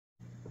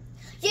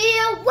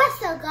Yeah,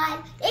 what's up guys?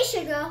 It's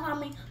your girl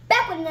Harmony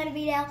back with another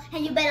video,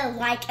 and you better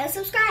like and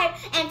subscribe.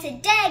 And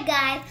today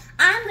guys,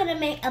 I'm gonna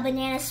make a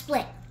banana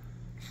split.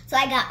 So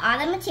I got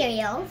all the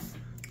materials.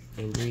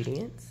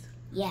 Ingredients.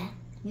 Yeah.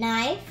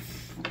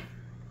 Knife,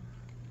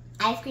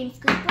 ice cream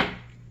scooper,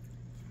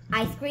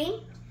 ice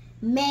cream,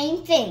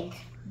 main thing,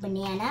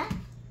 banana,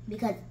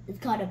 because it's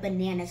called a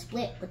banana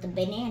split with a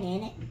banana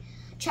in it,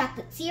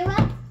 chocolate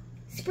syrup,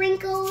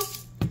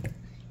 sprinkles,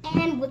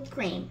 and whipped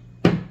cream.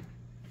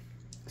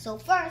 So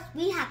first,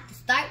 we have to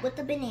start with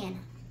the banana.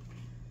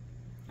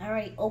 I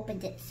already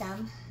opened it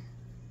some.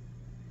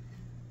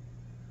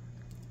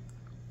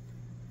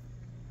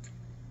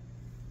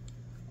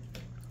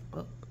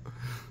 Oh.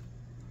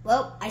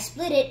 Well, I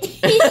split it.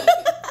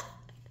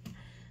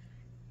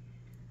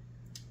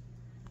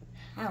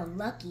 How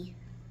lucky.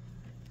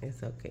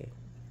 It's okay.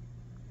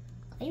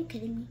 Are you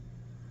kidding me?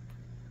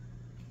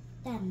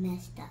 That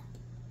messed up.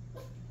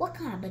 What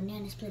kind of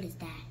banana split is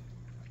that?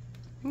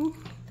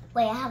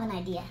 Wait, I have an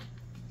idea.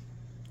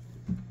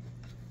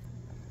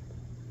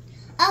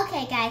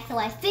 Okay guys, so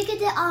I figured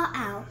it all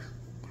out.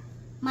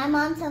 My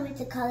mom told me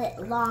to cut it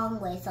long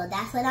way, so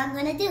that's what I'm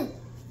gonna do.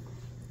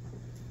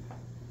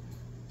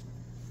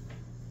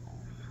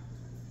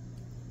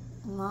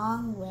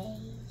 Long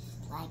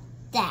ways, like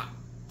that.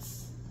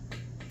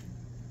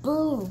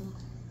 Boom.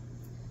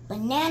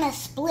 Banana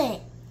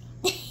split.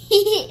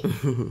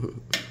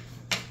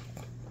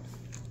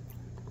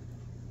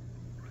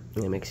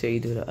 Yeah, make sure you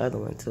do the other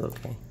one too,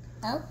 okay?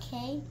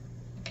 Okay.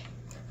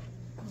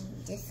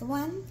 This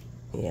one.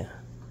 Yeah.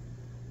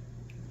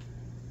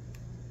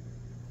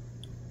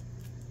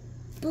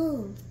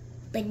 Boom.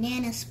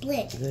 Banana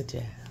split. Good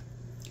job.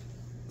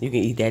 You can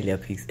eat that little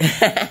piece.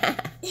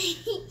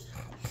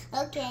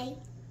 Okay.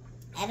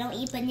 I don't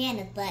eat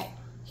bananas, but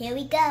here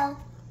we go.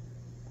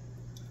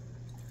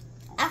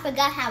 I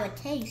forgot how it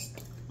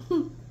tastes.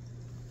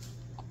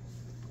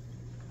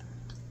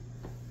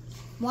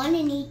 One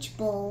in each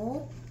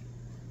bowl.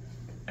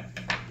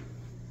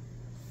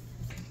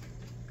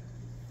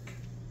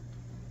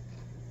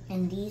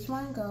 And these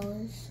one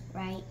goes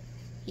right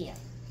here.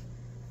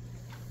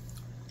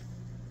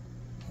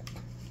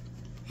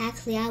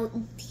 Actually, I'll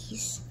eat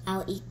these.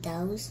 I'll eat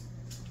those.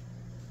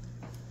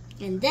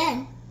 And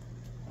then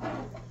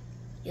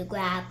you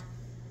grab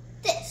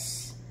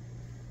this.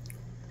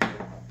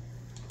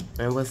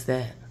 And what's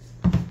that?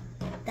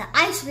 The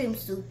ice cream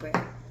super.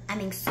 I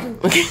mean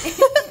super.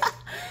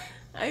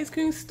 Ice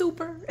cream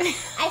stupor.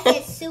 I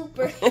said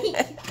super. Ooh,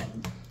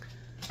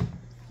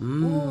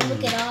 Mm.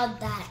 look at all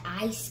that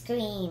ice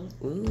cream.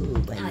 Ooh,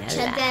 I'll banana.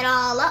 chug that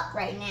all up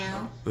right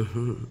now.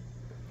 Mm-hmm.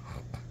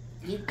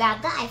 You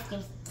got the ice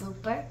cream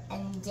super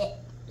and the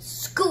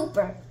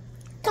scooper.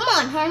 Come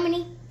on,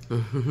 Harmony.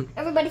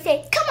 Everybody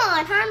say, come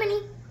on,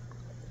 Harmony.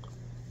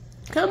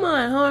 Come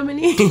on,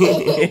 Harmony.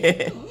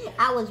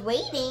 I was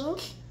waiting.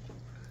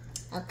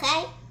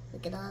 Okay,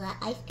 look at all that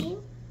ice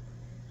cream.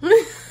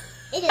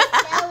 It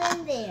just fell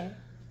in there.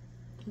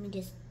 Let me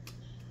just.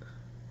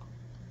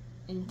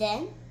 And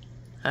then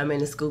How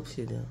many scoops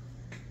you do?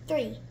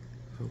 3.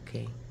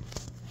 Okay.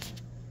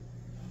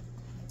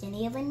 Didn't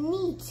even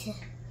need to.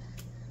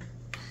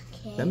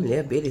 Okay. Them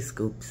little bitty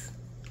scoops.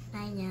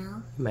 I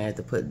know. You might have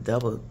to put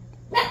double.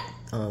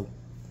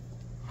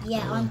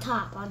 Yeah, on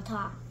top, on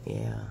top.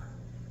 Yeah.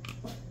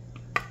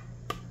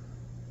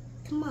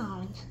 Come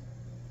on.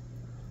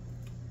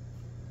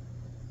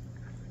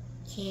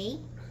 Okay.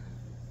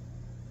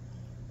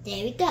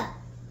 There we go.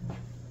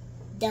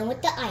 Done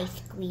with the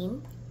ice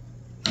cream.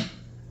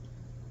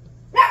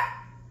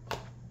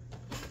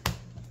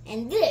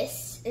 And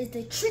this is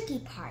the tricky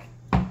part.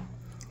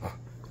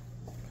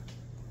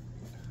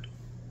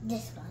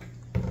 This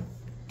one.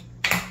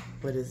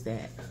 What is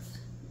that?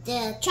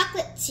 The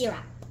chocolate syrup.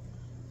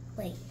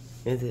 Wait,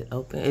 Is it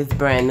open? It's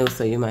brand new,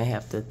 so you might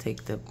have to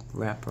take the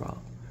wrapper off.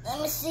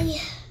 let me see.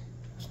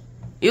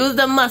 Use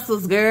the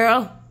muscles,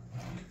 girl.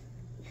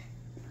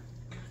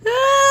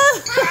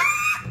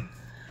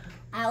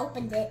 I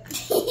opened it.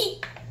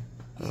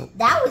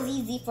 That was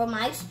easy for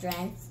my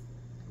strength.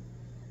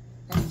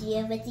 Let's see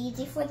if it's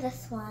easy for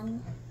this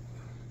one.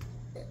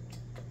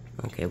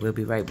 Okay, we'll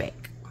be right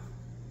back.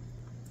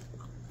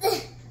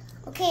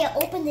 Okay, I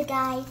opened it,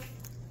 guys.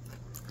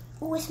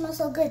 Ooh, it smells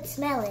so good.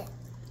 Smell it.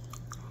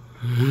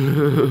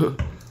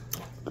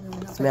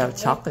 Smell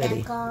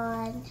chocolatey. Back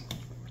on.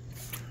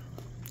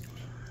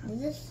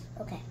 Is this?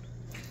 Okay.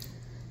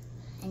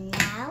 And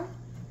now,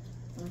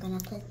 I'm gonna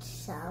put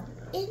some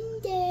in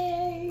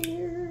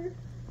there.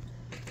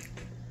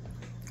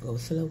 Go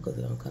slow, because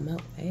it don't come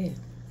out fast.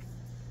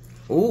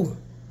 Ooh.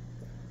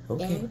 There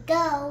Okay. we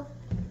go.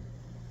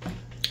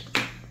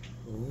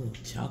 Ooh,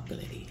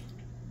 chocolatey.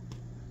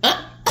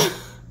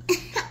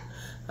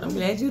 I'm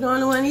glad you're the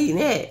only one eating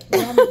it.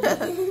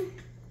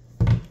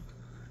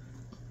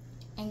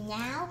 And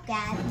now,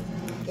 grab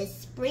the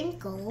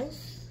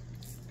sprinkles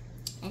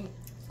and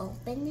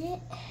open it.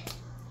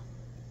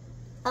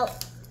 Oh,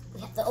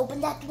 we have to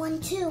open that one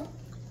too.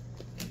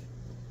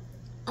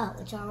 Oh,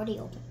 it's already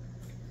open.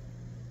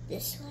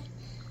 This one.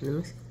 Let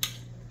me see.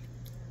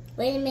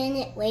 Wait a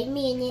minute,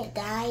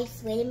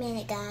 guys. Wait a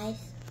minute, guys.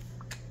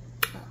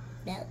 Oh,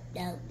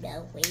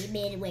 no. Wait a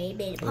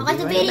minute. Pause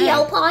the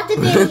video, pause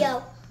the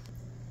video.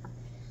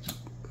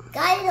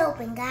 Got it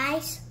open,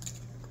 guys.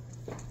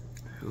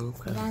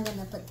 Okay. Now I'm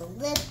gonna put the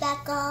lid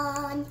back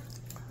on.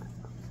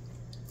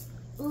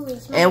 Ooh,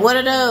 it's And what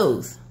are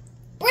those?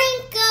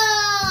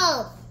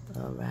 sprinkles!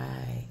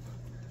 Alright.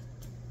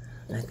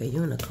 Like a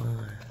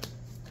unicorn.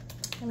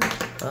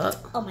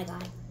 Oh my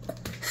god.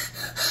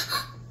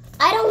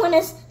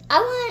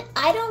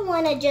 I don't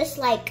wanna just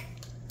like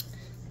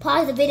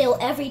pause the video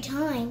every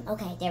time.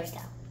 Okay, there we go.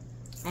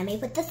 Let me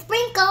put the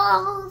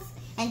sprinkles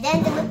and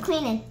then the whipped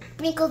cream and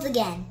sprinkles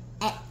again.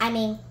 I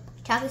mean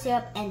chocolate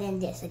syrup and then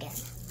this again.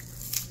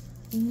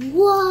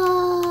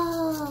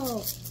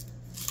 Whoa!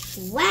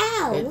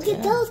 Wow, look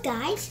at those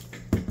guys.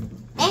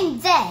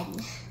 And then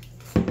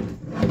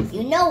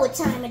you know what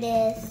time it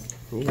is.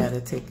 You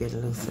gotta take it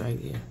loose right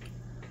here.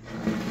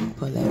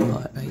 Pull that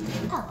part right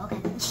there. Oh,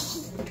 okay.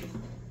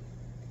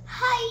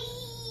 Hi.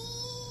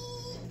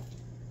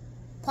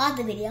 Pause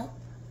the video.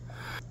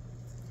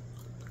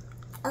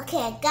 Okay,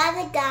 I got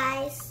it,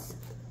 guys.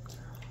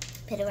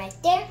 Put it right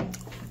there.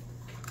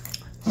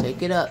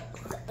 Shake it up.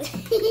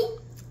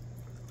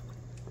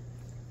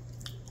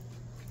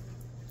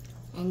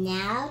 And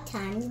now,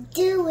 time to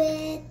do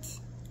it.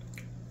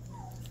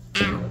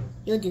 Ow,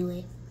 you'll do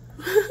it.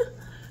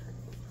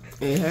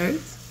 It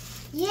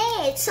hurts?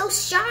 Yeah, it's so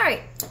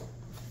sharp.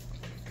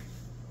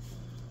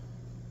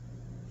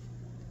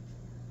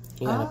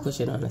 You gotta push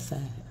it on the side.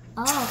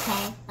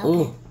 Oh, okay.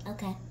 Ooh.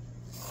 Okay.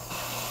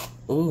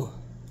 Ooh.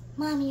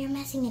 Mommy, you're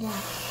messing it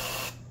up.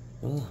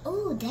 Ooh.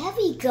 Ooh, there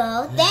we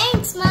go.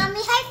 Thanks, Mommy.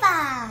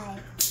 High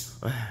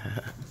five.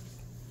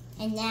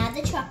 And now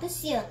the chocolate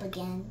syrup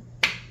again.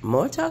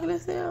 More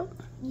chocolate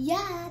syrup?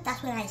 Yeah,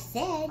 that's what I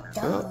said.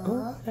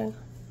 Duh. Okay.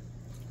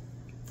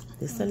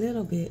 Just a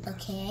little bit.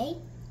 Okay.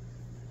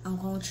 I'm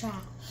gonna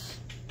try.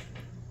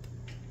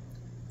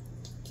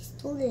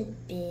 Just a little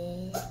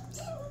bit.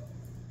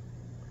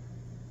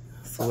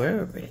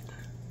 Swerve it.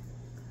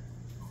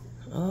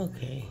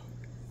 Okay.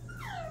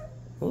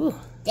 Ooh.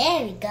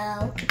 There we go.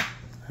 All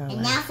And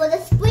right. now for the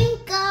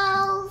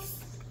sprinkles.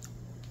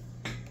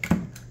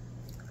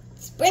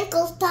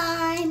 Sprinkles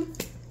time.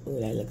 Ooh,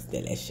 that looks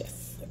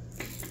delicious.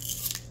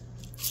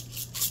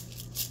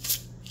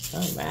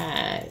 All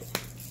right.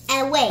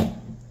 And wait,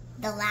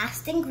 the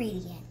last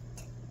ingredient.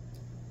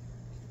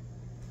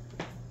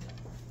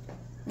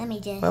 Let me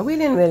just. Well, we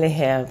didn't really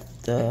have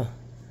the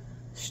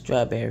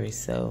strawberries,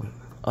 so,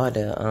 or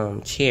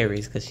the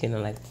cherries, because she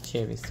don't like the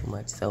cherries too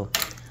much. So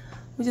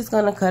we're just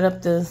gonna cut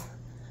up the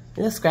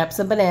little scraps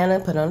of banana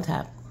and put on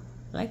top,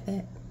 like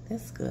that.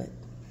 That's good.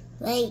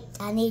 Wait,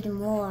 I need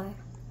more.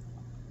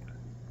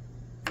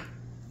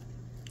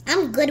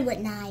 I'm good with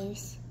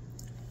knives.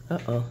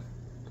 Uh-oh.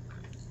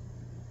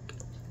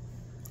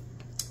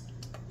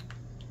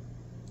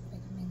 Wait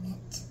a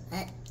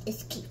minute.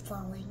 It's keep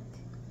falling.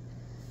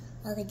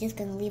 Okay, just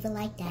gonna leave it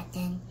like that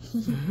then.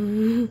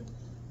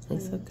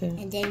 It's okay.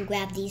 And then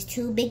grab these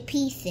two big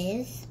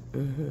pieces.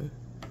 Mm-hmm.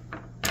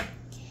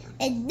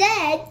 And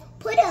then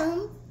put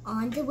them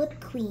on the whipped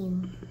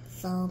cream.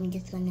 So I'm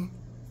just gonna,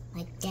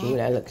 like Ooh, that.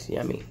 that looks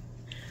yummy.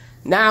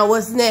 Now,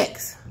 what's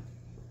next?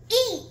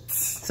 Eat!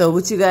 So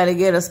what you gotta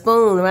get a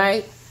spoon,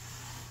 right?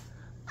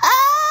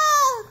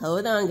 Ah!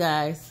 Hold on,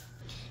 guys.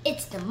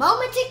 It's the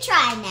moment to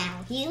try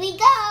now. Here we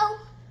go.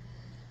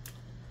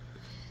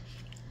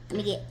 Let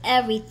me get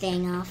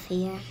everything off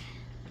here.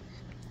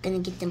 Gonna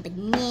get the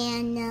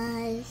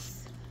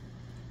bananas,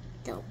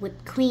 the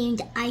whipped cream,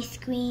 the ice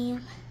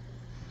cream,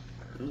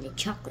 and the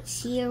chocolate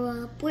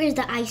syrup. Where's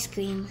the ice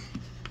cream?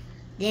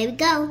 There we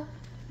go.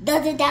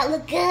 Doesn't that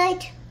look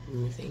good? Let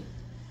me see.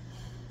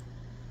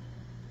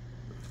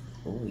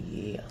 Oh,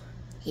 yeah.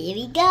 Here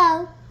we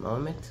go.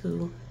 Moment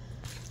to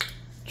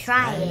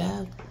Try try it. it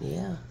out.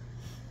 Yeah.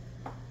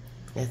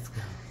 Let's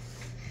go.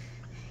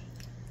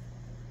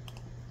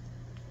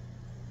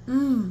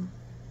 Mmm.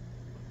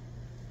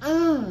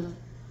 Mmm.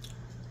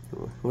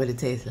 What it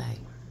tastes like?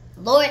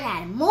 Lord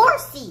have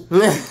mercy.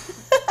 This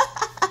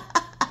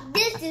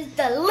is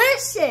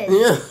delicious.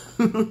 Yeah.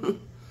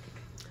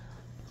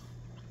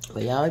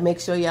 Well, y'all make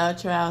sure y'all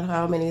try out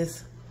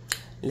Harmony's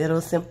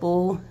little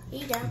simple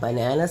Here you go.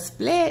 banana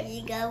split.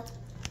 Here you go.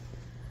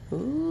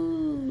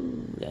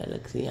 Ooh, that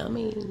looks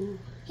yummy.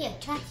 Here,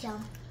 try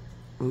some.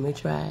 Let me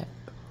try it.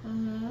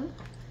 Mm-hmm.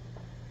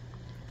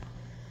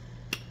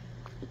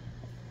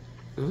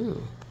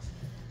 Mmm.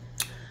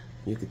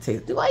 You could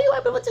taste. Why you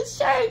wiping with your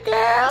shirt,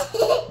 girl?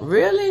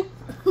 Really?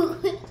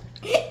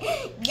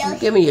 You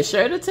give me your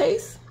shirt a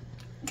taste.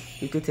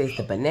 You could taste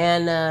the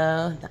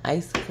banana, the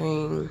ice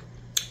cream,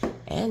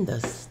 and the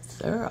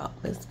syrup.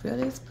 It's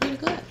pretty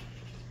good.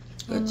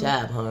 Good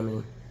job,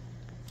 Harmony.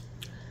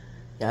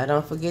 Y'all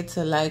don't forget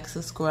to like,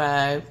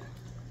 subscribe,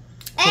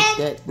 And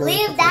that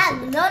leave that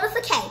notification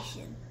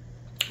notification.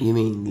 You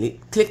mean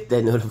click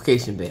that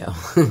notification bell.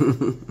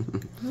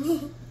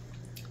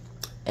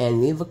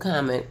 And leave a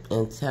comment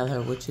and tell her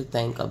what you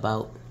think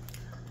about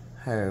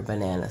her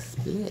banana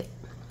split.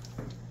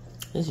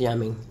 It's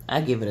yummy.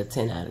 I give it a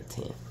 10 out of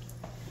 10.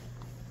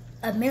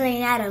 A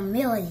million out of a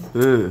million.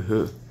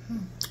 Mm-hmm.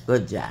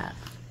 Good job.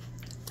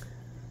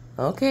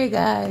 Okay,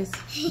 guys.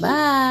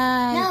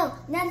 Bye.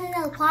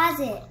 No. Pause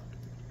it.